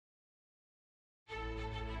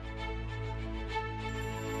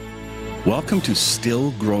Welcome to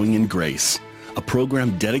Still Growing in Grace, a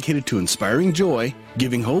program dedicated to inspiring joy,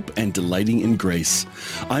 giving hope, and delighting in grace.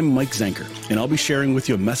 I'm Mike Zenker, and I'll be sharing with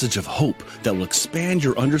you a message of hope that will expand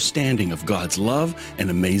your understanding of God's love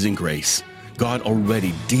and amazing grace. God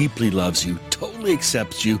already deeply loves you, totally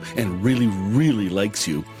accepts you, and really, really likes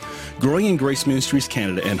you. Growing in Grace Ministries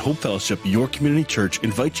Canada and Hope Fellowship, your community church,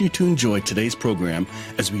 invite you to enjoy today's program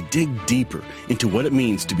as we dig deeper into what it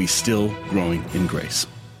means to be still growing in grace.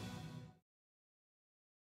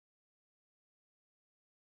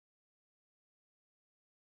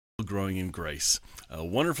 Growing in Grace, a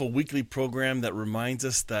wonderful weekly program that reminds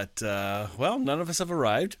us that, none of us have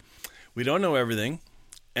arrived. We don't know everything,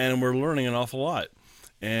 and we're learning an awful lot.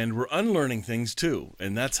 And we're unlearning things too,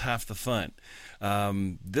 and that's half the fun.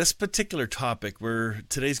 This particular topic,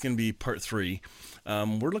 today's going to be part 3.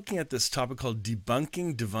 We're looking at this topic called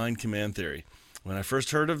Debunking Divine Command Theory. When I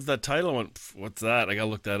first heard of that title, I went, what's that? I got to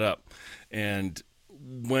look that up. And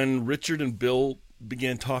when Richard and Bill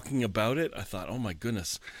began talking about it, I thought, oh my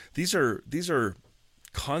goodness, these are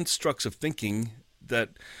constructs of thinking that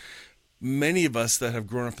many of us that have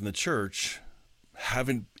grown up in the church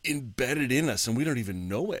haven't embedded in us, and we don't even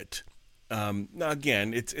know it. Now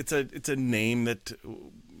again, it's a name that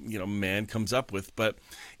man comes up with, but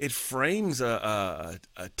it frames a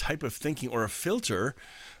type of thinking or a filter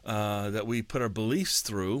that we put our beliefs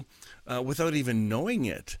through without even knowing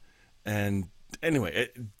it. And anyway,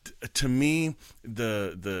 to me,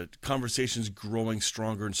 the conversation's growing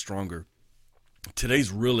stronger and stronger. Today's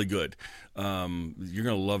really good. You're going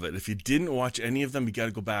to love it. If you didn't watch any of them, you got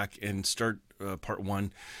to go back and start part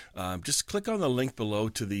 1. Just click on the link below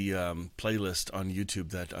to the playlist on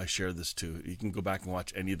YouTube that I share this to. You can go back and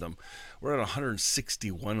watch any of them. We're at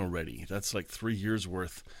 161 already. That's like 3 years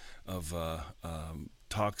worth of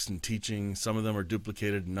talks and teaching. Some of them are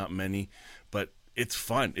duplicated, not many, but it's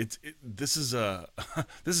fun. This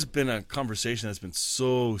has been a conversation that's been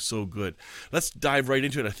so good. Let's dive right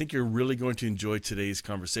into it. I think you're really going to enjoy today's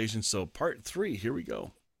conversation. So part 3, here we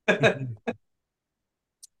go.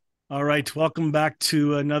 All right, welcome back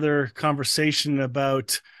to another conversation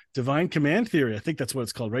about divine command theory. I think that's what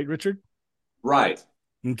it's called, right, Richard? Right.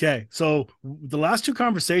 Okay, so the last 2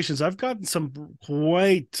 conversations, I've gotten some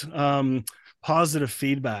quite positive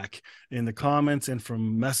feedback in the comments and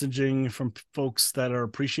from messaging from folks that are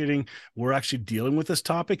appreciating we're actually dealing with this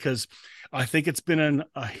topic, because I think it's been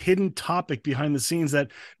a hidden topic behind the scenes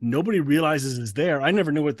that nobody realizes is there. I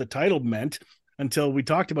never knew what the title meant until we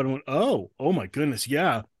talked about it and went, oh my goodness,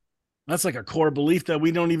 yeah, that's like a core belief that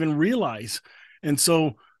we don't even realize. And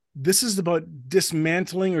so this is about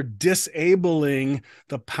dismantling or disabling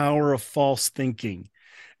the power of false thinking.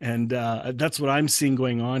 And that's what I'm seeing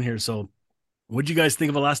going on here. So what did you guys think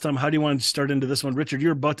of the last time? How do you want to start into this one? Richard,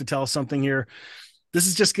 you're about to tell us something here. This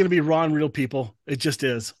is just going to be raw and real, people. It just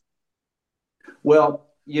is. Well,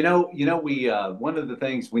 we one of the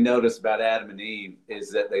things we noticed about Adam and Eve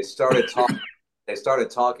is that they started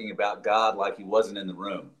talking about God like he wasn't in the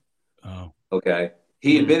room. Oh. Okay.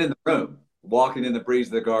 He had been in the room, walking in the breeze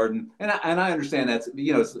of the garden. And I understand that's,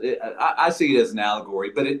 I see it as an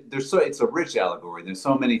allegory, but it's a rich allegory. There's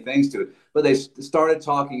so many things to it. But they started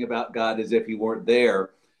talking about God as if he weren't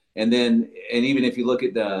there. And even if you look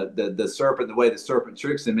at the serpent, the way the serpent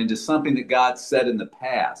tricks him into something that God said in the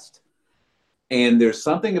past. And there's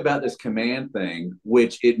something about this command thing,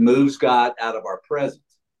 which it moves God out of our presence.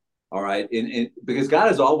 All right. And because God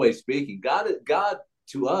is always speaking. God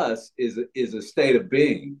to us is a state of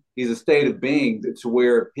being. He's a state of being to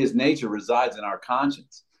where his nature resides in our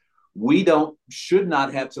conscience. We should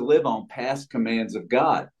not have to live on past commands of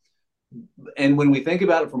God. And when we think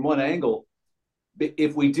about it from one angle,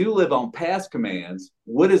 if we do live on past commands,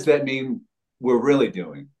 what does that mean we're really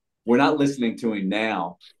doing? We're not listening to him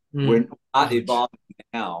now. We're not evolving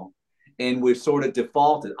now. And we've sort of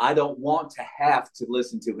defaulted. I don't want to have to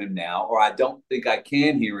listen to him now, or I don't think I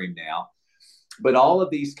can hear him now. But all of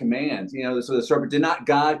these commands, so the serpent, did not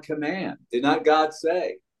God command? Did not God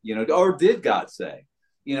say? Or did God say?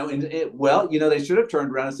 They should have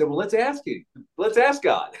turned around and said, well, let's ask him. Let's ask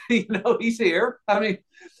God. He's here. I mean,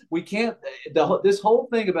 we can't. This whole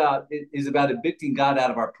thing is about evicting God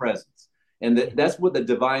out of our presence, and that's what the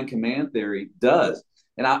divine command theory does.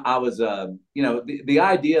 And I was, the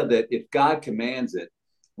idea that if God commands it,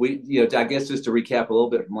 I guess just to recap a little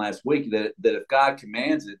bit from last week, that if God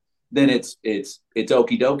commands it, then it's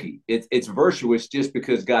okie dokie. It's virtuous just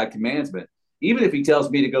because God commands it. Even if he tells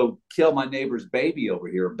me to go kill my neighbor's baby over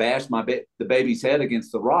here, or bash the baby's head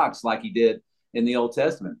against the rocks like he did in the Old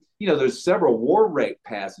Testament. There's several war rape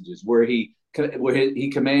passages where he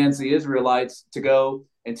commands the Israelites to go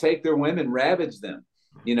and take their women, ravage them.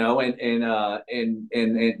 and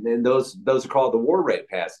those are called the war rape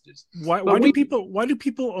passages. Why But why do we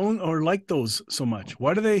people own or like those so much?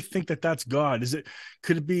 Why do they think that that's God?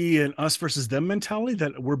 Could it be an us versus them mentality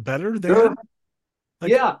that we're better sure, than?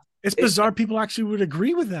 Like, yeah, it's bizarre people actually would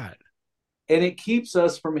agree with that. and it keeps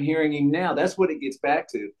us from hearing him now. That's what it gets back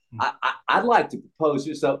to. I'd like to propose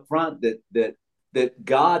just up front that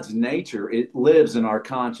God's nature, it lives in our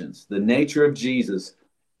conscience. The nature of Jesus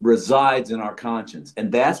resides in our conscience,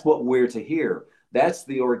 and that's what we're to hear. That's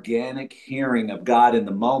the organic hearing of God in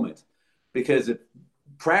the moment. Because if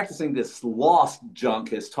practicing this lost junk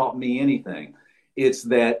has taught me anything, it's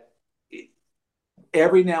that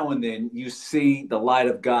every now and then you see the light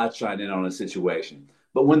of God shine in on a situation.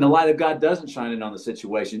 But when the light of God doesn't shine in on the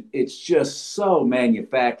situation, it's just so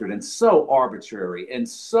manufactured and so arbitrary and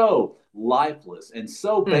so lifeless and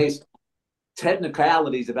so based on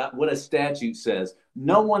technicalities about what a statute says.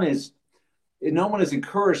 No one is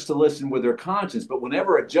encouraged to listen with their conscience, but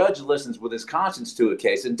whenever a judge listens with his conscience to a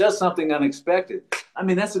case and does something unexpected, I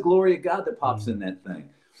mean, that's the glory of God that pops in that thing.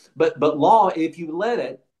 But law, if you let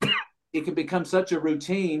it, it can become such a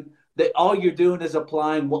routine that all you're doing is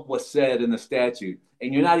applying what was said in the statute,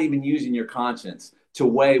 and you're not even using your conscience to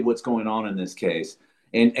weigh what's going on in this case,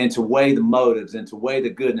 and to weigh the motives, and to weigh the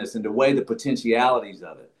goodness, and to weigh the potentialities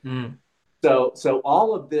of it. So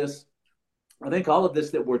all of this, I think all of this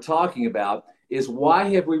that we're talking about is why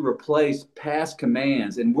have we replaced past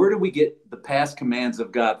commands, and where do we get the past commands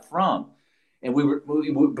of God from? And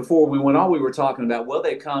before we went on, we were talking about, well,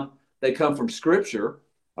 they come from Scripture.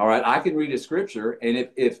 All right, I can read a scripture, and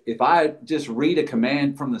if I just read a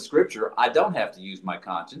command from the scripture, I don't have to use my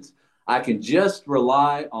conscience. I can just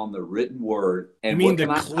rely on the written word. And what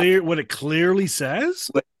it clearly says?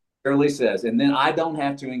 What it clearly says, and then I don't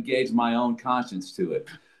have to engage my own conscience to it.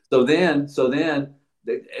 So then,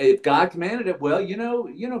 if God commanded it, well,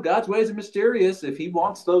 God's ways are mysterious. If He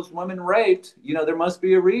wants those women raped, there must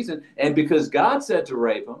be a reason. And because God said to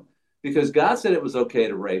rape them, because God said it was okay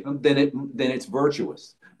to rape them, then it's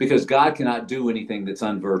virtuous. Because God cannot do anything that's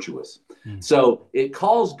unvirtuous. So it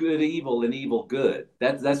calls good evil and evil good.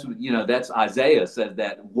 That's Isaiah said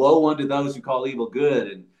that. Woe unto those who call evil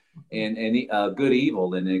good and good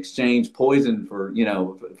evil, and exchange poison for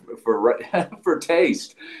for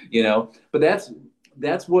taste. But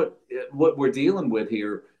that's what we're dealing with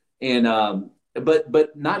here. And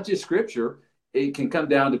but not just Scripture. It can come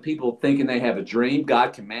down to people thinking they have a dream.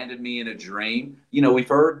 God commanded me in a dream. We've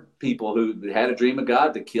heard people who had a dream of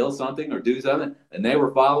God to kill something or do something, and they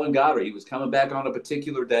were following God, or He was coming back on a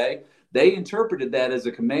particular day. They interpreted that as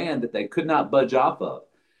a command that they could not budge off of,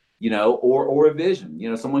 or a vision.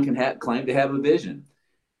 Someone can claim to have a vision,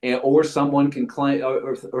 or someone can claim,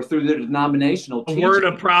 or through their denominational a word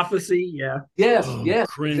of prophecy. Yeah. Yes.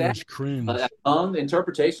 Cringe, exactly. Cringe. A tongue,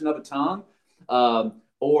 interpretation of a tongue.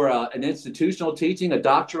 Or an institutional teaching, a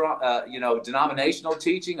doctrinal, denominational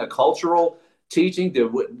teaching, a cultural teaching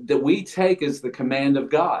that we take as the command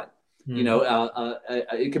of God.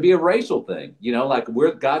 It could be a racial thing, like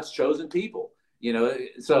we're God's chosen people,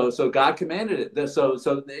 so God commanded it. So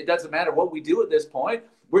it doesn't matter what we do at this point.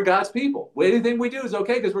 We're God's people. Anything we do is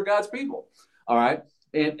okay because we're God's people. All right.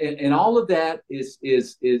 And all of that is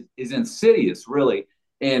insidious, really.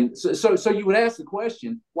 And so you would ask the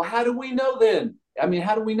question, well, how do we know then? I mean,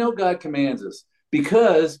 how do we know God commands us?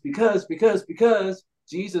 Because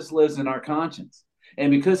Jesus lives in our conscience.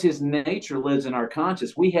 And because His nature lives in our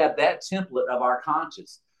conscience, we have that template of our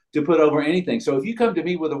conscience to put over anything. So if you come to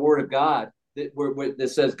me with a word of God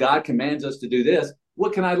that says God commands us to do this,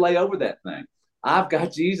 what can I lay over that thing? I've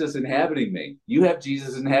got Jesus inhabiting me. You have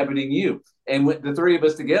Jesus inhabiting you. And the three of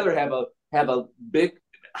us together have a big,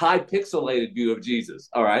 high pixelated view of Jesus.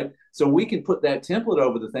 All right. So we can put that template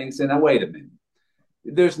over the thing and say, now, wait a minute.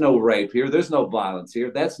 There's no rape here. There's no violence here.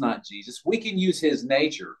 That's not Jesus. We can use His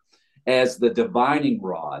nature as the divining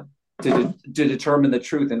rod to determine the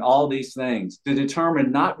truth in all these things, to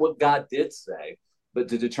determine not what God did say, but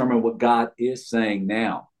to determine what God is saying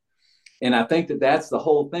now. And I think that that's the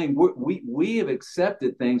whole thing. We have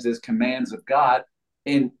accepted things as commands of God.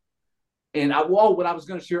 And what I was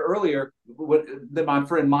going to share earlier, that my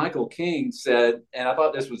friend Michael King said, and I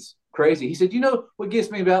thought this was crazy. He said, what gets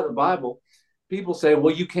me about the Bible? People say,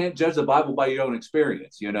 well, you can't judge the Bible by your own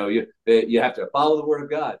experience. You have to follow the Word of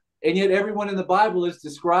God. And yet everyone in the Bible is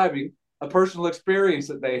describing a personal experience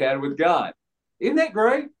that they had with God. Isn't that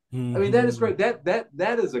great? Mm-hmm. I mean, that is great.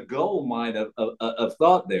 That is a gold mine of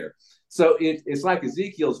thought there. So it's like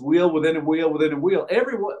Ezekiel's wheel within a wheel within a wheel.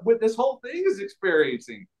 Everyone with this whole thing is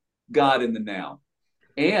experiencing God in the now.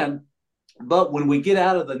 And But when we get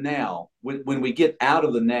out of the now, when we get out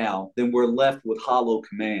of the now, then we're left with hollow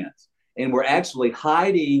commands. And we're actually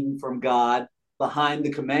hiding from God behind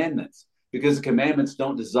the commandments because the commandments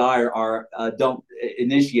don't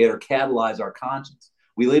initiate or catalyze our conscience.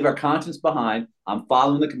 We leave our conscience behind. I'm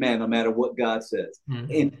following the command no matter what God says.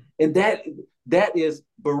 Mm-hmm. And that is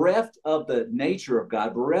bereft of the nature of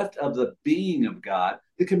God, bereft of the being of God.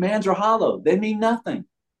 The commands are hollow. They mean nothing,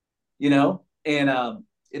 and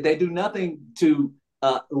they do nothing to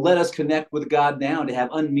let us connect with God now, to have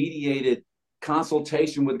unmediated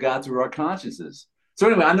consultation with God through our consciences. So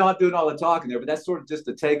anyway, I know I'm doing all the talking there, but that's sort of just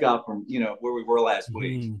a takeoff from, where we were last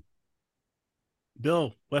week.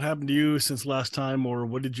 Bill, what happened to you since last time, or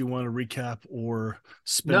what did you want to recap or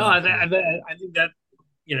spin? No, I think that,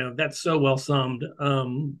 that's so well summed.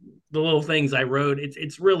 The little things I wrote,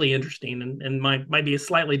 it's really interesting and might be a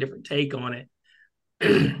slightly different take on it.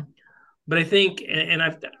 But I think, and I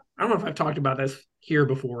don't know if I've talked about this here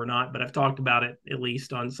before or not, but I've talked about it at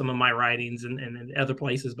least on some of my writings and other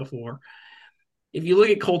places before. If you look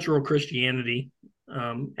at cultural Christianity,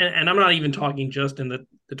 and I'm not even talking just in the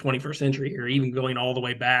 21st century here, even going all the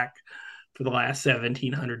way back for the last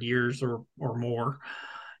 1,700 years or more,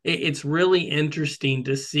 it's really interesting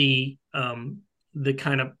to see the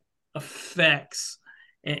kind of effects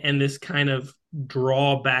and this kind of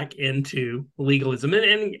draw back into legalism.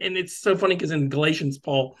 And it's so funny because in Galatians,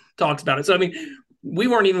 Paul talks about it. So, I mean, we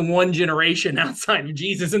weren't even one generation outside of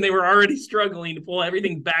Jesus, and they were already struggling to pull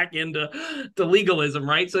everything back into legalism,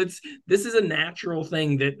 right? So this is a natural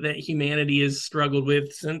thing that humanity has struggled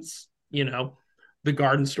with since, the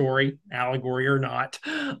garden story, allegory or not.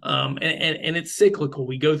 And it's cyclical.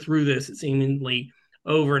 We go through this seemingly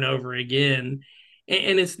over and over again.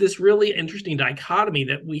 And it's this really interesting dichotomy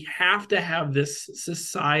that we have to have this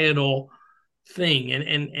societal thing.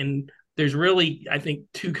 And there's really, I think,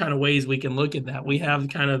 two kind of ways we can look at that. We have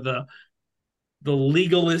kind of the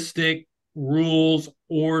legalistic rules,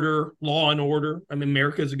 order, law and order. I mean,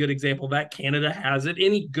 America is a good example of that. Canada has it.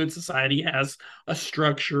 Any good society has a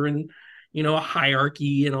structure and, a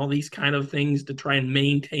hierarchy and all these kind of things to try and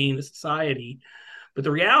maintain a society. But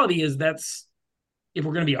the reality is that's, if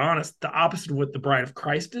we're going to be honest, the opposite of what the bride of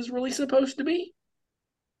Christ is really supposed to be.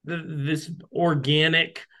 This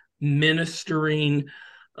organic, ministering,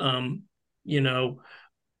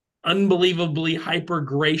 unbelievably hyper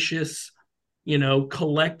gracious,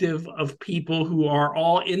 collective of people who are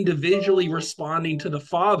all individually responding to the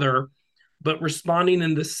Father, but responding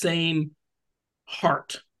in the same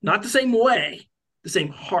heart, not the same way, the same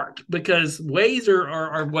heart, because ways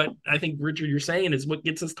are what I think, Richard, you're saying is what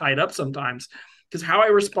gets us tied up sometimes. Because how I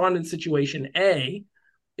respond in situation A,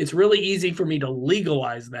 it's really easy for me to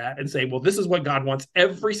legalize that and say, well, this is what God wants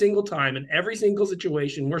every single time in every single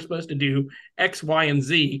situation. We're supposed to do X, Y, and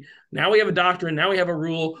Z. Now we have a doctrine. Now we have a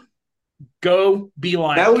rule. Go be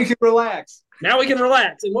like. Now we can relax. Now we can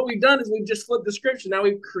relax. And what we've done is we've just flipped the script. Now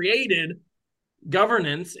we've created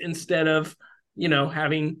governance instead of,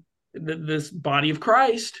 having this body of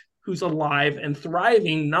Christ who's alive and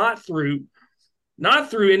thriving, not through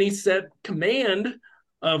any set command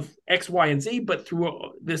of X, Y, and Z, but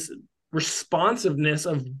through this responsiveness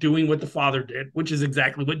of doing what the Father did, which is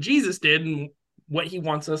exactly what Jesus did and what he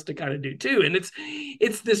wants us to kind of do too. And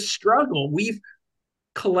it's this struggle. We've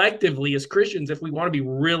collectively as Christians, if we want to be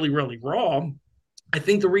really, really raw, I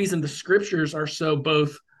think the reason the scriptures are so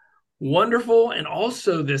both wonderful and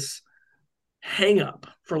also this hang up,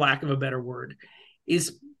 for lack of a better word,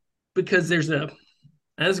 is because there's and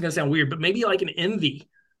this is going to sound weird, but maybe like an envy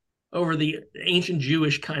over the ancient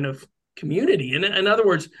Jewish kind of community. And in other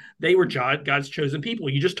words, they were God's chosen people.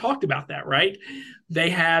 You just talked about that, right?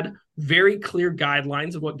 They had very clear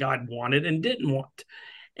guidelines of what God wanted and didn't want.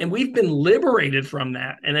 And we've been liberated from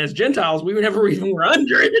that. And as Gentiles, we never even were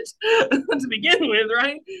under it to begin with,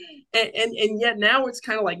 right? And yet now it's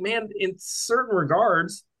kind of like, man, in certain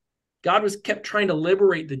regards, God was kept trying to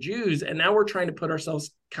liberate the Jews, and now we're trying to put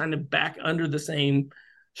ourselves kind of back under the same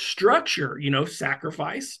structure,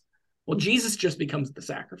 sacrifice. Well, Jesus just becomes the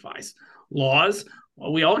sacrifice. Laws,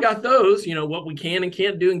 well, we all got those, what we can and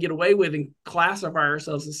can't do and get away with and classify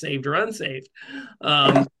ourselves as saved or unsaved.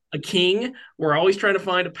 A king, we're always trying to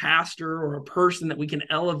find a pastor or a person that we can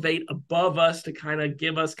elevate above us to kind of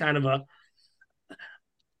give us kind of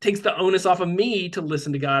takes the onus off of me to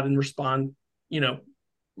listen to God and respond,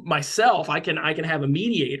 myself. I can have a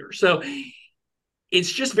mediator. So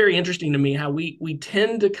it's just very interesting to me how we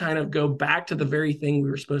tend to kind of go back to the very thing we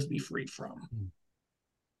were supposed to be freed from.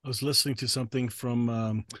 I was listening to something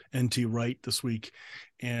from N.T. Wright this week,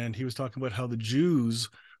 and he was talking about how the Jews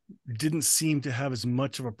didn't seem to have as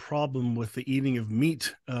much of a problem with the eating of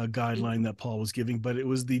meat guideline that Paul was giving, but it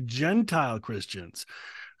was the Gentile Christians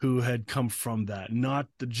who had come from that, not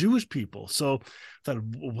the Jewish people. So I thought,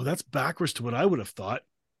 well, that's backwards to what I would have thought.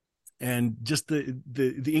 And just the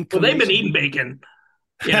inclination. Well, they've been eating bacon.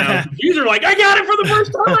 You know, Jews are like, I got it for the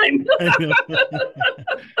first time.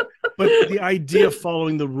 But the idea of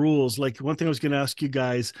following the rules, like one thing I was going to ask you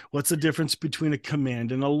guys, what's the difference between a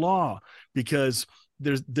command and a law? Because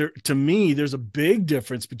to me, there's a big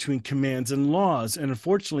difference between commands and laws. And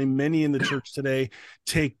unfortunately, many in the church today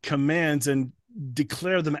take commands and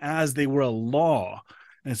declare them as they were a law.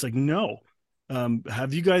 And it's like, no.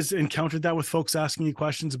 Have you guys encountered that with folks asking you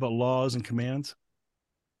questions about laws and commands?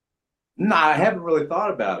 No, I haven't really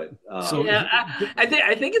thought about it. Yeah, I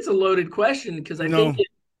think it's a loaded question because I think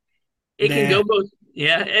it can go both.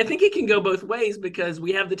 Yeah, I think it can go both ways because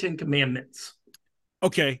we have the 10 Commandments.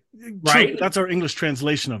 Okay, right. True. That's our English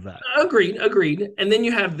translation of that. Agreed. And then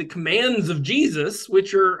you have the commands of Jesus,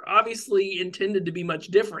 which are obviously intended to be much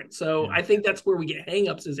different. So I think that's where we get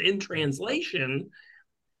hangups is in translation.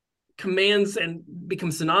 Commands and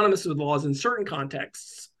become synonymous with laws in certain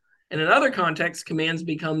contexts. And in other contexts, commands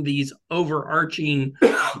become these overarching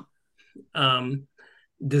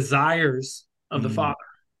desires of the Father.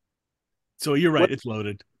 So you're right. It's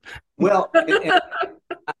loaded. Well, and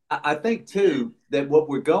I think, too, that what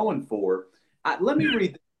we're going for, let me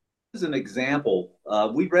read. This is an example.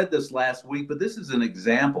 We read this last week, but this is an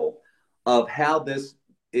example of how this,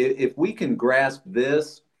 if we can grasp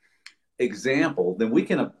this example, then we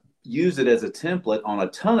can use it as a template on a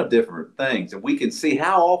ton of different things. And we can see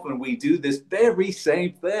how often we do this very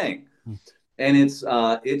same thing. And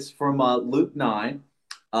it's from Luke 9.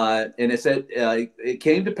 And it said, it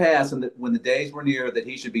came to pass and that when the days were near that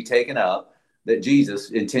he should be taken up, that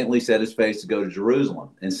Jesus intently set his face to go to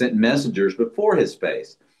Jerusalem and sent messengers before his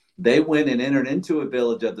face. They went and entered into a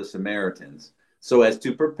village of the Samaritans so as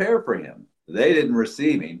to prepare for him. They didn't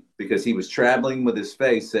receive him because he was traveling with his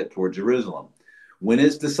face set toward Jerusalem. When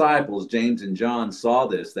his disciples, James and John, saw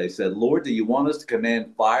this, they said, Lord, do you want us to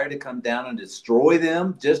command fire to come down and destroy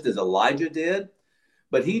them, just as Elijah did?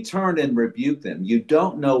 But he turned and rebuked them. You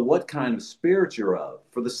don't know what kind of spirit you're of,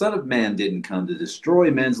 for the Son of Man didn't come to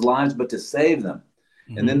destroy men's lives, but to save them.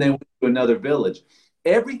 Mm-hmm. And then they went to another village.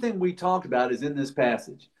 Everything we talked about is in this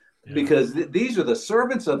passage. Because these are the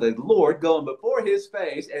servants of the Lord going before his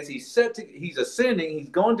face as he's ascending. He's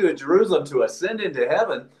going to Jerusalem to ascend into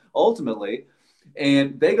heaven, ultimately.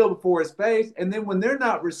 And they go before his face. And then when they're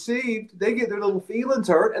not received, they get their little feelings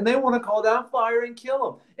hurt and they want to call down fire and kill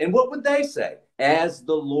them. And what would they say? As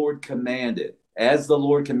the Lord commanded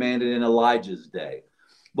in Elijah's day.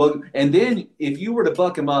 Well, and then if you were to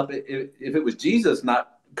buck him up, if it was Jesus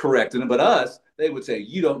not correcting him, but us, they would say,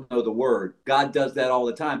 you don't know the word. God does that all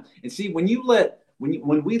the time. And see, when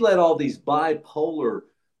we let all these bipolar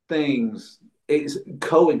things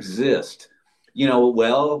coexist,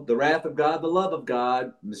 the wrath of God, the love of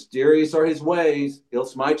God, mysterious are his ways. He'll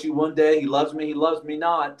smite you one day. He loves me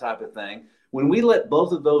not type of thing. When we let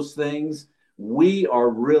both of those things, we are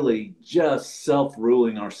really just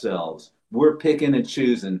self-ruling ourselves. We're picking and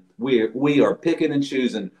choosing. We are picking and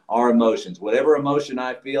choosing our emotions. Whatever emotion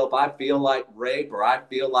I feel, if I feel like rape or I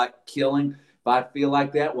feel like killing, if I feel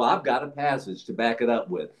like that, well, I've got a passage to back it up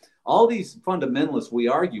with. All these fundamentalists we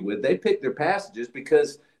argue with, they pick their passages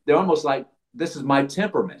because they're almost like, this is my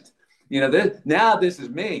temperament. This is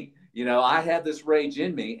me. I have this rage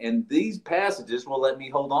in me, and these passages will let me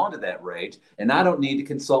hold on to that rage, and I don't need to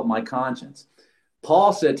consult my conscience.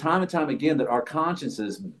 Paul said time and time again that our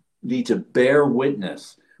consciences need to bear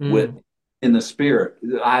witness with in the spirit.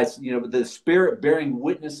 The spirit bearing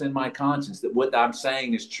witness in my conscience that what I'm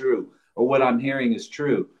saying is true or what I'm hearing is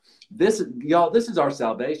true. This is our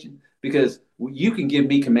salvation, because you can give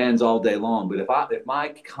me commands all day long, but if my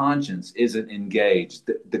conscience isn't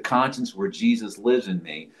engaged, the conscience where Jesus lives in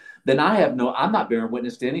me, then I'm not bearing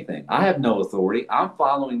witness to anything. I have no authority. I'm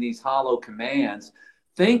following these hollow commands,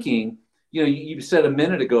 thinking, you said a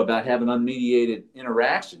minute ago about having unmediated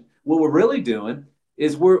interaction. What we're really doing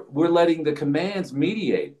is we're letting the commands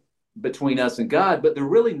mediate between us and God, but they're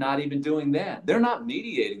really not even doing that. They're not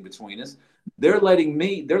mediating between us. They're letting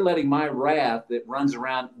my wrath that runs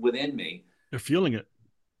around within me. They're feeling it.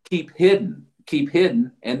 Keep hidden,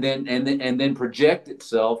 and then project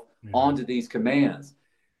itself onto these commands.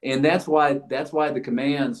 And that's why the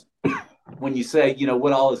commands, when you say,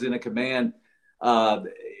 what all is in a command, or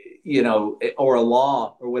a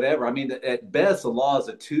law or whatever. I mean, at best, a law is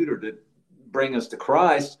a tutor to bring us to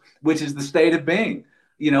Christ, which is the state of being.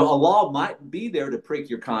 A law might be there to prick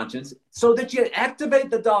your conscience so that you activate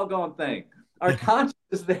the doggone thing. Our conscience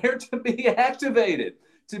is there to be activated,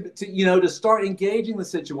 to start engaging the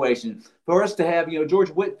situation, for us to have, George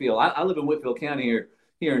Whitfield. I live in Whitfield County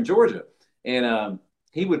here in Georgia, and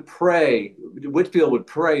he would pray. Whitfield would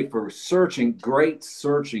pray for great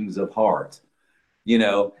searchings of heart.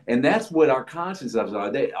 And that's what our consciences are.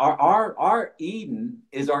 Our Eden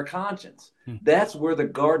is our conscience. That's where the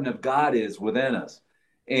garden of God is within us.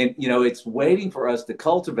 And, it's waiting for us to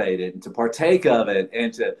cultivate it and to partake of it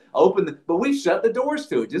and to but we've shut the doors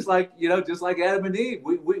to it. Just like Adam and Eve,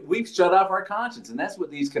 we've shut off our conscience. And that's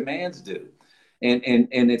what these commands do. And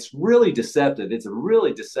it's really deceptive. It's a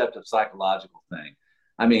really deceptive psychological thing.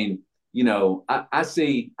 I mean, I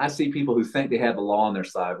see people who think they have the law on their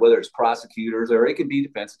side, whether it's prosecutors or it could be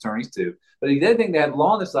defense attorneys too. But if they think they have the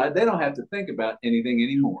law on their side, they don't have to think about anything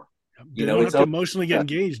anymore. They don't have to emotionally get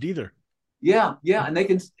engaged either. Yeah, and they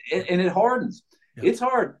can, and it hardens. Yeah. It's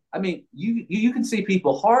hard. I mean, you can see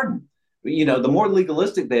people harden. The more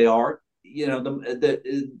legalistic they are,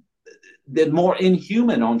 the more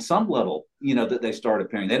inhuman on some level, that they start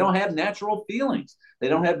appearing. They don't have natural feelings. They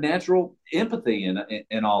don't have natural empathy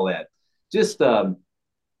and all that. Just, I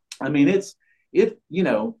mean, this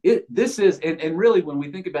is, and really when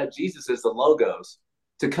we think about Jesus as the Logos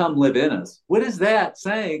to come live in us, what is that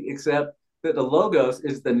saying except that the Logos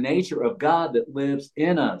is the nature of God that lives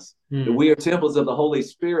in us? That we are temples of the Holy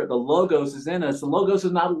Spirit. The Logos is in us. The Logos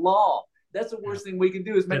is not a law. That's the worst thing we can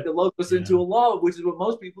do, is make the Logos into a law, which is what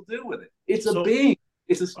most people do with it. It's a being.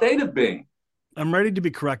 It's a state of being. I'm ready to be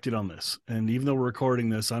corrected on this. And even though we're recording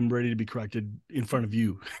this, I'm ready to be corrected in front of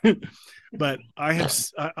you. But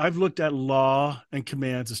I've looked at law and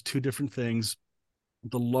commands as two different things.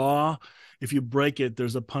 The law, if you break it,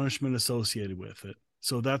 there's a punishment associated with it.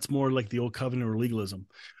 So that's more like the old covenant or legalism.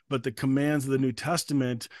 But the commands of the New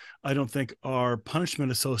Testament, I don't think are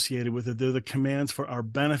punishment associated with it. They're the commands for our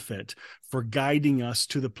benefit, for guiding us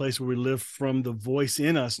to the place where we live from the voice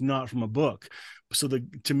in us, not from a book. So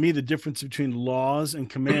to me, the difference between laws and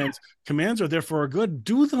commands are there for our good.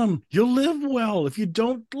 Do them. You'll live well. If you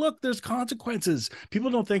don't, look, there's consequences. People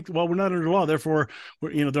don't think, well, we're not under law, therefore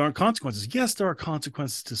there aren't consequences. Yes, there are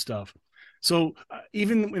consequences to stuff. So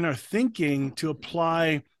even in our thinking, to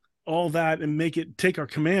apply all that and take our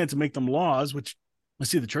commands and make them laws, which I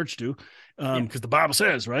see the church do, because the Bible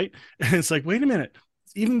says, right? And it's like, wait a minute,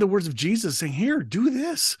 even the words of Jesus saying, here, do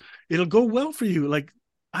this, it'll go well for you. Like,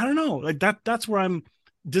 I don't know, like that's where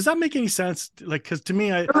does that make any sense? Like, because to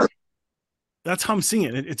me, that's how I'm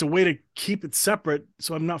seeing it. It's a way to keep it separate.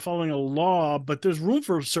 So I'm not following a law, but there's room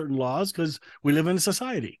for certain laws because we live in a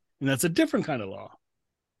society, and that's a different kind of law.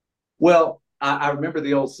 Well, I remember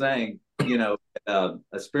the old saying, a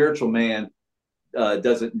spiritual man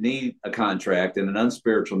doesn't need a contract, and an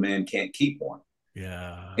unspiritual man can't keep one.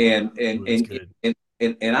 Yeah. And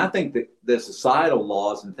I think that the societal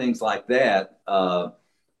laws and things like that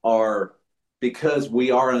are because we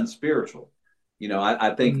are unspiritual.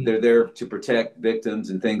 I think they're there to protect victims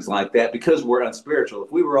and things like that because we're unspiritual.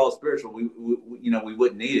 If we were all spiritual, we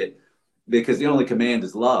wouldn't need it, because the only command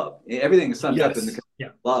is love. Everything is summed up in the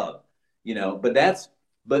command of love.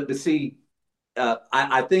 But see,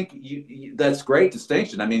 I think that's great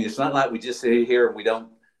distinction. I mean, it's not like we just sit here and we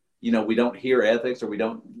don't hear ethics, or we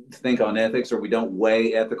don't think on ethics, or we don't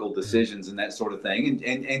weigh ethical decisions and that sort of thing.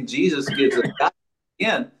 And Jesus gives us,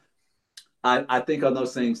 again, I think on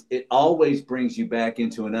those things, it always brings you back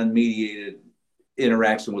into an unmediated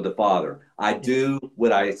interaction with the Father. I do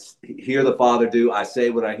what I hear the Father do. I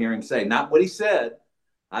say what I hear him say, not what he said.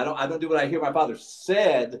 I don't do what I hear my Father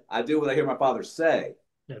said. I do what I hear my Father say.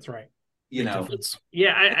 That's right. Yeah,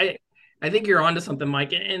 I think you're onto something,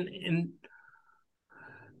 Mike. And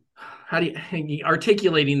how do you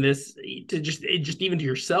articulating this to just even to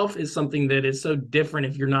yourself is something that is so different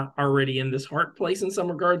if you're not already in this heart place in some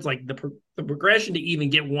regards. Like the progression to even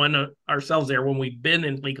get ourselves there when we've been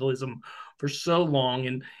in legalism for so long,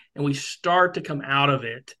 and we start to come out of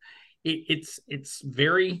it. It's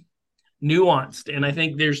very nuanced, and I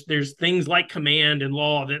think there's things like command and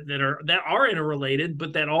law that are interrelated,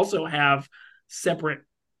 but that also have separate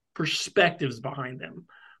perspectives behind them,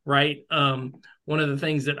 right? One of the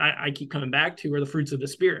things that I keep coming back to are the fruits of the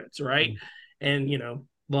spirits, right? And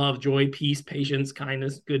love, joy, peace, patience,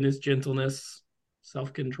 kindness, goodness, gentleness,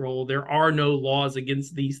 self-control. There are no laws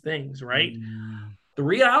against these things, right? The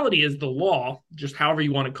reality is the law, just however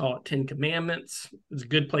you want to call it, 10 Commandments is a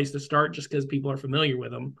good place to start just because people are familiar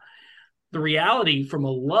with them. The reality from a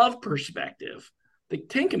love perspective, the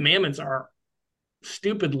 10 Commandments are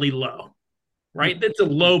stupidly low, right? That's a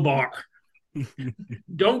low bar.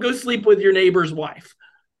 Don't go sleep with your neighbor's wife.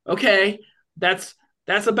 Okay, that's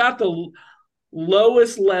about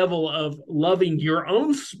lowest level of loving your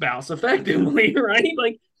own spouse effectively, right?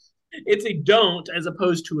 Like it's a don't as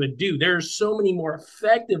opposed to a do. There are so many more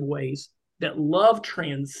effective ways that love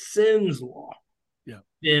transcends law Yeah.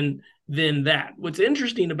 than that. What's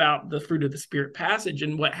interesting about the fruit of the spirit passage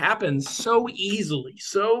and what happens so easily,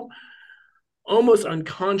 so almost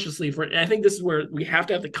unconsciously for, and I think this is where we have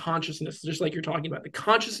to have the consciousness, just like you're talking about, the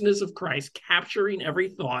consciousness of Christ capturing every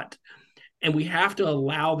thought, and we have to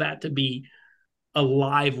allow that to be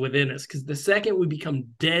alive within us, because the second we become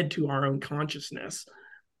dead to our own consciousness,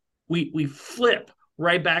 we flip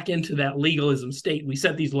right back into that legalism state. We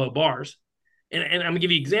set these low bars. And I'm going to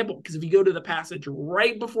give you an example, because if you go to the passage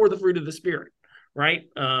right before the fruit of the Spirit, right?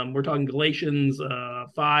 We're talking Galatians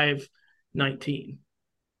 5:19.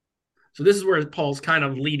 So this is where Paul's kind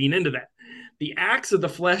of leading into that. The acts of the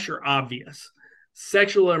flesh are obvious: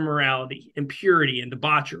 sexual immorality, impurity and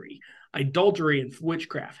debauchery, adultery and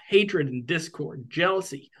witchcraft, hatred and discord,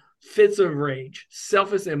 jealousy, fits of rage,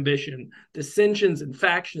 selfish ambition, dissensions and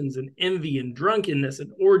factions, and envy and drunkenness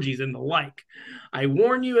and orgies and the like. I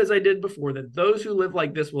warn you, as I did before, that those who live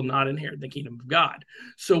like this will not inherit the kingdom of God.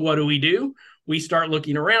 So what do? We start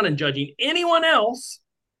looking around and judging anyone else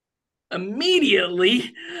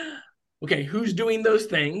immediately. Okay, who's doing those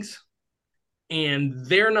things? And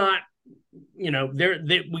they're not, we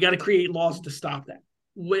got to create laws to stop that.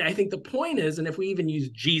 What I think the point is, and if we even use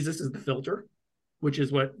Jesus as the filter, which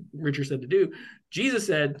is what Richard said to do, Jesus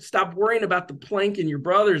said, stop worrying about the plank in your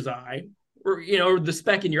brother's eye, or the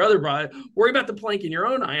speck in your other brother. Worry about the plank in your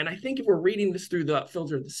own eye. And I think if we're reading this through the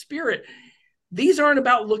filter of the Spirit, these aren't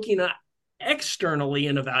about looking at externally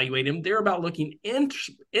and evaluating them. They're about looking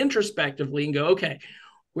introspectively and go, okay,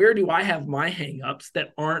 where do I have my hangups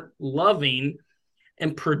that aren't loving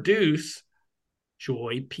and produce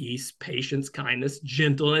joy, peace, patience, kindness,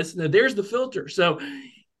 gentleness? Now, there's the filter. So,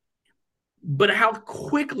 but how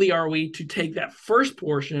quickly are we to take that first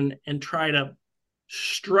portion and try to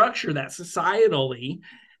structure that societally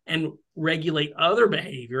and regulate other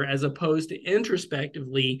behavior, as opposed to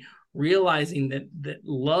introspectively realizing that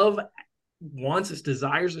love wants us,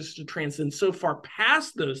 desires us to transcend so far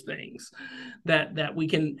past those things that we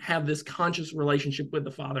can have this conscious relationship with the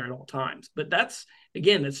Father at all times. But that's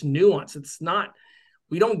nuance. It's not,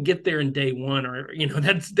 we don't get there in day one, or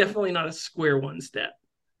that's definitely not a square one step.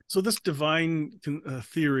 So this divine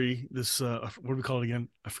theory, this what do we call it again?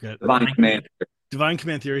 I forget. Divine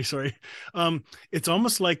command theory. Sorry. It's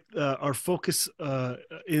almost like our focus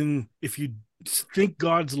if you think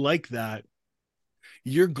God's like that,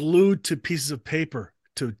 you're glued to pieces of paper,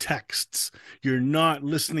 to texts. You're not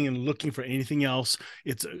listening and looking for anything else.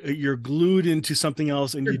 It's you're glued into something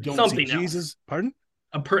else, and you don't something see Jesus. Else. Pardon?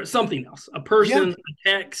 Something else. A person, a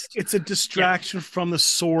text. It's a distraction from the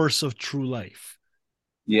source of true life.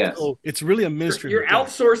 Yes. So it's really a ministry. You're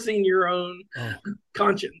outsourcing your own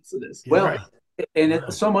conscience to this. Well, right. And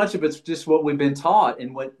so much of it's just what we've been taught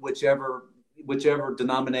in whichever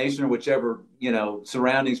denomination or whichever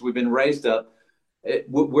surroundings we've been raised up.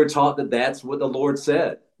 We're taught that that's what the Lord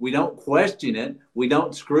said. We don't question it. We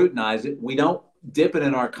don't scrutinize it. We don't dip it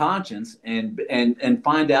in our conscience and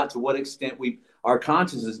find out to what extent our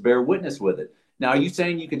consciences bear witness with it. Now, are you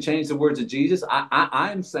saying you can change the words of Jesus?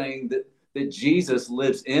 I'm saying that Jesus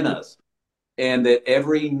lives in us, and that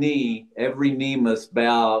every knee must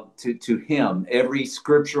bow to him. Every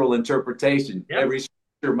scriptural interpretation, every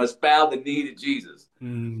scripture must bow the knee to Jesus.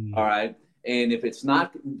 All right. And if it's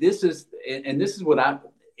not, this is what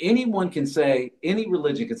anyone can say, any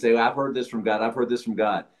religion can say, well, I've heard this from God. I've heard this from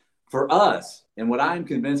God. For us, and what I'm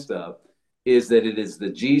convinced of, is that it is the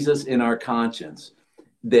Jesus in our conscience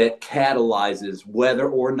that catalyzes whether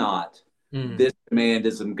or not this command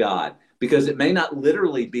is of God. Because it may not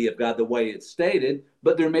literally be of God the way it's stated,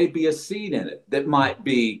 but there may be a seed in it that might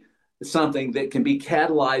be something that can be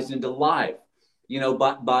catalyzed into life,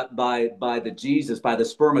 by the Jesus, by the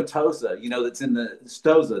spermatosa, that's in the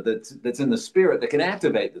stosa, that's in the spirit, that can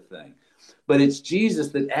activate the thing. But it's Jesus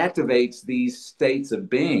that activates these states of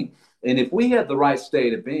being. And if we have the right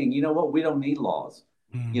state of being, you know what? We don't need laws.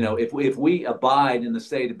 If we abide in the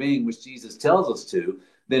state of being, which Jesus tells us to,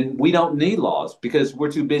 then we don't need laws, because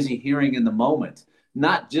we're too busy hearing in the moment,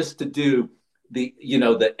 not just to do the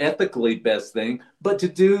ethically best thing, but to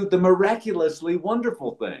do the miraculously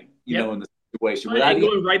wonderful thing, in the situation. And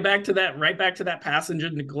going right back to that passage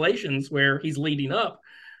in the Galatians where he's leading up,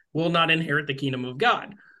 will not inherit the kingdom of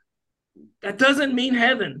God. That doesn't mean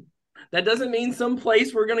heaven. That doesn't mean some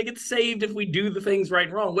place we're going to get saved if we do the things right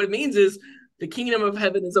and wrong. What it means is the kingdom of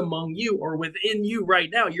heaven is among you, or within you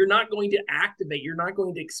right now. You're not going to activate. You're not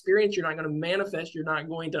going to experience. You're not going to manifest. You're not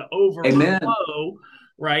going to overflow. Amen.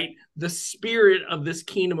 right? The spirit of this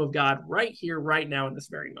kingdom of God right here, right now, in this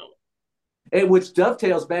very moment. And which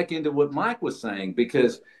dovetails back into what Mike was saying,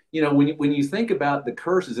 because when you think about the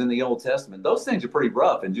curses in the Old Testament, those things are pretty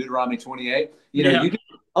rough. In Deuteronomy 28, Yeah.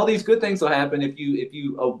 all these good things will happen if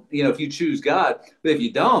you choose God, but if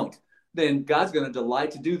you don't, then God's going to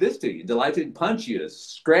delight to do this to you, delight to punch you,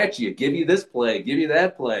 scratch you, give you this plague, give you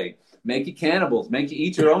that plague, make you cannibals, make you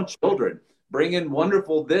eat your own children, bring in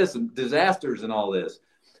wonderful this and disasters and all this.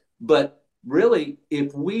 But really,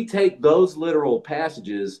 if we take those literal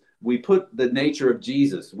passages, we put the nature of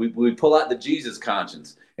Jesus, we pull out the Jesus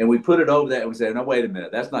conscience, and we put it over that, and we say, no, wait a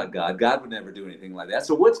minute, that's not God. God would never do anything like that.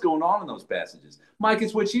 So what's going on in those passages? Mike,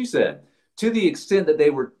 it's what you said. To the extent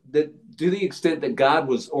that God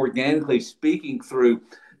was organically speaking through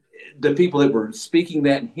the people that were speaking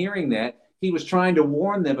that and hearing that, he was trying to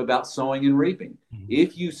warn them about sowing and reaping. Mm-hmm.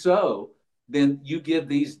 If you sow, then you give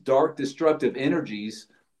these dark, destructive energies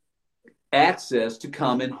access to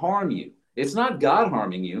come and harm you. It's not God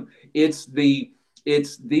harming you. It's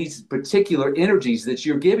these particular energies that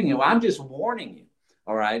you're giving him. I'm just warning you.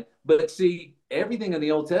 All right. But see, everything in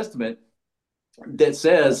the Old Testament that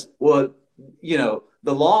says, well, the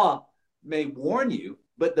law may warn you,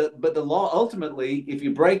 but the law ultimately, if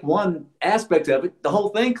you break one aspect of it, the whole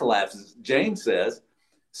thing collapses, James says.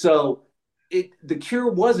 So the cure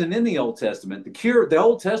wasn't in the Old Testament. The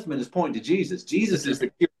Old Testament is pointing to Jesus. Jesus is the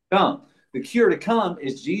cure to come. The cure to come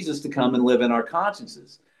is Jesus to come and live in our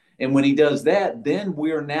consciences. And when he does that, then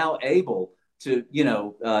we're now able to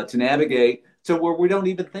navigate to where we don't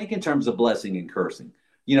even think in terms of blessing and cursing.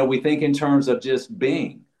 We think in terms of just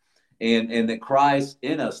being, and that Christ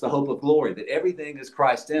in us, the hope of glory, that everything is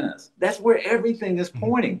Christ in us. That's where everything is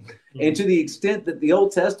pointing. Mm-hmm. And to the extent that the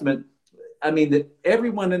Old Testament, that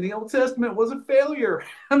everyone in the Old Testament was a failure.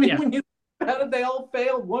 When you how did they all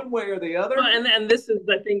fail one way or the other? Well, and this is,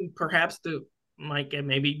 I think, perhaps Mike,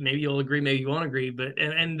 maybe you'll agree, maybe you won't agree, but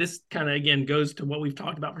and this kind of again goes to what we've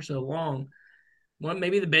talked about for so long. Well,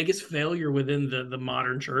 maybe the biggest failure within the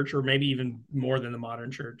modern church, or maybe even more than the modern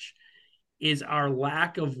church, is our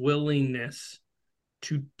lack of willingness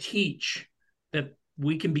to teach that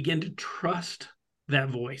we can begin to trust that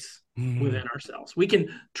voice within ourselves. We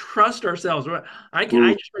can trust ourselves. I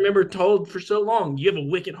just remember told for so long, you have a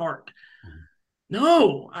wicked heart.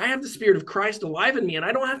 No, I have the Spirit of Christ alive in me, and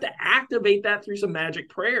I don't have to activate that through some magic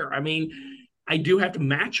prayer. I do have to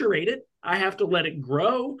maturate it. I have to let it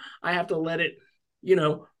grow. I have to let it,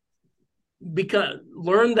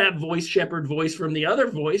 learn that voice, shepherd voice from the other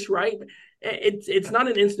voice, right? It's not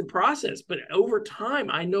an instant process, but over time,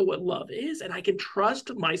 I know what love is, and I can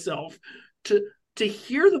trust myself to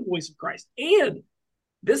hear the voice of Christ. And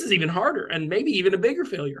this is even harder, and maybe even a bigger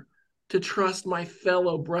failure, to trust my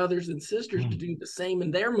fellow brothers and sisters to do the same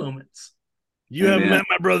in their moments. You haven't met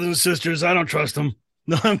my brothers and sisters. I don't trust them.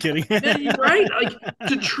 No, I'm kidding. Right?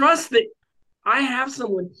 To trust that I have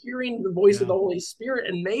someone hearing the voice of the Holy Spirit,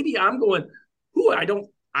 and maybe I'm going,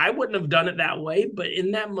 I wouldn't have done it that way, but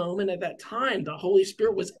in that moment, at that time, the Holy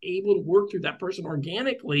Spirit was able to work through that person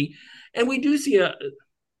organically. And we do see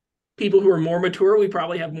people who are more mature, we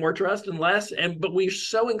probably have more trust and less, but we're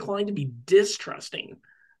so inclined to be distrusting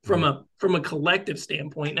from a collective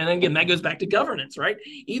standpoint. And again, that goes back to governance, right?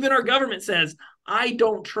 Even our government says, I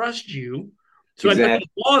don't trust you. So exactly. I put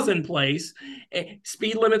laws in place.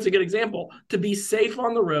 Speed limit's a good example, to be safe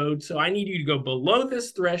on the road. So I need you to go below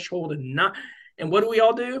this threshold and what do we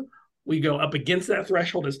all do? We go up against that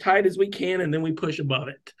threshold as tight as we can, and then we push above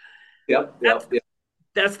it. Yep.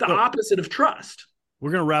 That's the opposite of trust. We're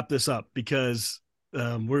going to wrap this up because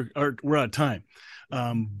we're out of time.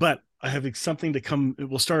 But I have something to come.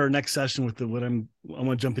 We'll start our next session with I want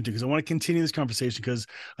to jump into, because I want to continue this conversation, because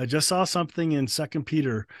I just saw something in 2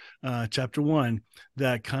 Peter chapter 1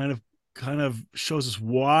 that kind of shows us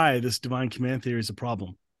why this divine command theory is a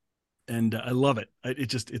problem. And I love it.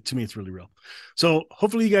 To me, it's really real. So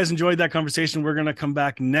hopefully you guys enjoyed that conversation. We're going to come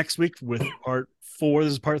back next week with part 4.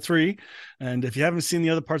 This is part 3. And if you haven't seen the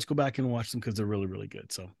other parts, go back and watch them, because they're really, really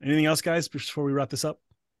good. So anything else, guys, before we wrap this up?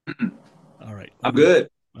 All right. I'm good.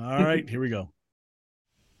 All right, here we go.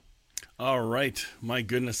 All right. My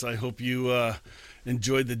goodness, I hope you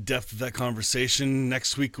enjoyed the depth of that conversation.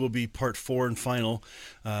 Next week will be part 4 and final.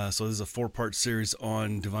 So this is a 4-part series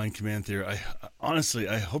on divine command theory.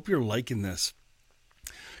 I hope you're liking this.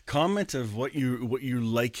 Comment of what you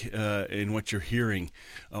like in what you're hearing,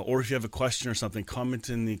 or if you have a question or something, comment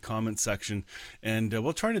in the comment section, and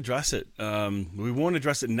we'll try to address it. We won't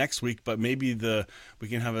address it next week, but maybe we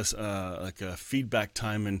can have a feedback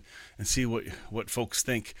time and see what folks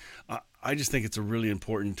think. I just think it's a really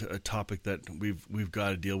important topic that we've got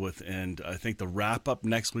to deal with, and I think the wrap up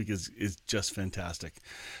next week is just fantastic.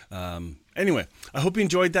 Anyway, I hope you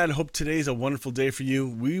enjoyed that. I hope today's a wonderful day for you.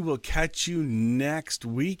 We will catch you next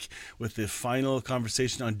week with the final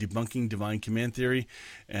conversation on debunking divine command theory,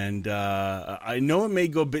 and I know it may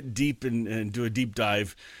go a bit deep and do a deep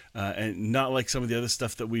dive, and not like some of the other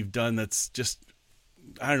stuff that we've done. That's just,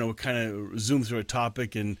 I don't know, kind of zoom through a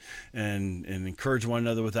topic and encourage one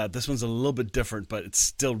another with that. This one's a little bit different, but it's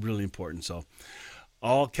still really important. So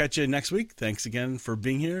I'll catch you next week. Thanks again for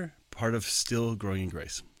being here, part of Still Growing in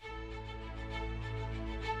Grace.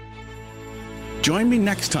 Join me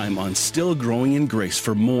next time on Still Growing in Grace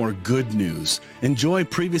for more good news. Enjoy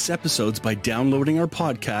previous episodes by downloading our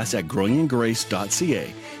podcast at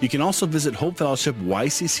growingingrace.ca. You can also visit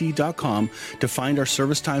hopefellowshipycc.com to find our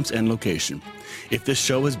service times and location. If this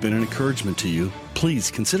show has been an encouragement to you, please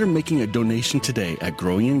consider making a donation today at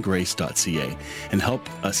growingingrace.ca and help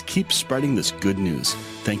us keep spreading this good news.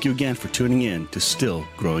 Thank you again for tuning in to Still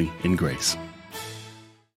Growing in Grace.